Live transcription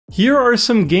Here are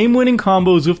some game-winning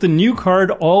combos with the new card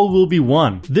All Will Be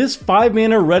One. This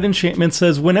 5-mana red enchantment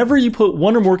says whenever you put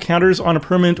one or more counters on a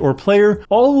permanent or player,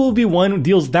 All Will Be One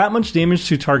deals that much damage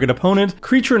to target opponent,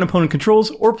 creature an opponent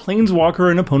controls, or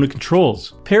planeswalker an opponent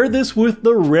controls. Pair this with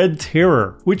the Red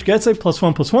Terror, which gets a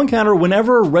 +1/+1 counter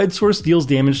whenever a red source deals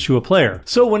damage to a player.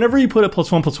 So whenever you put a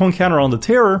 +1/+1 counter on the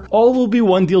Terror, All Will Be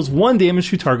One deals 1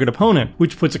 damage to target opponent,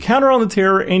 which puts a counter on the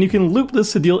Terror, and you can loop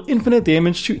this to deal infinite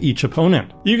damage to each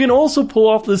opponent. You can also pull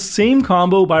off this same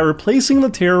combo by replacing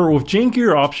the Terror with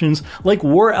jankier options like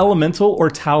War Elemental or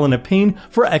Talon of Pain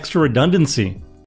for extra redundancy.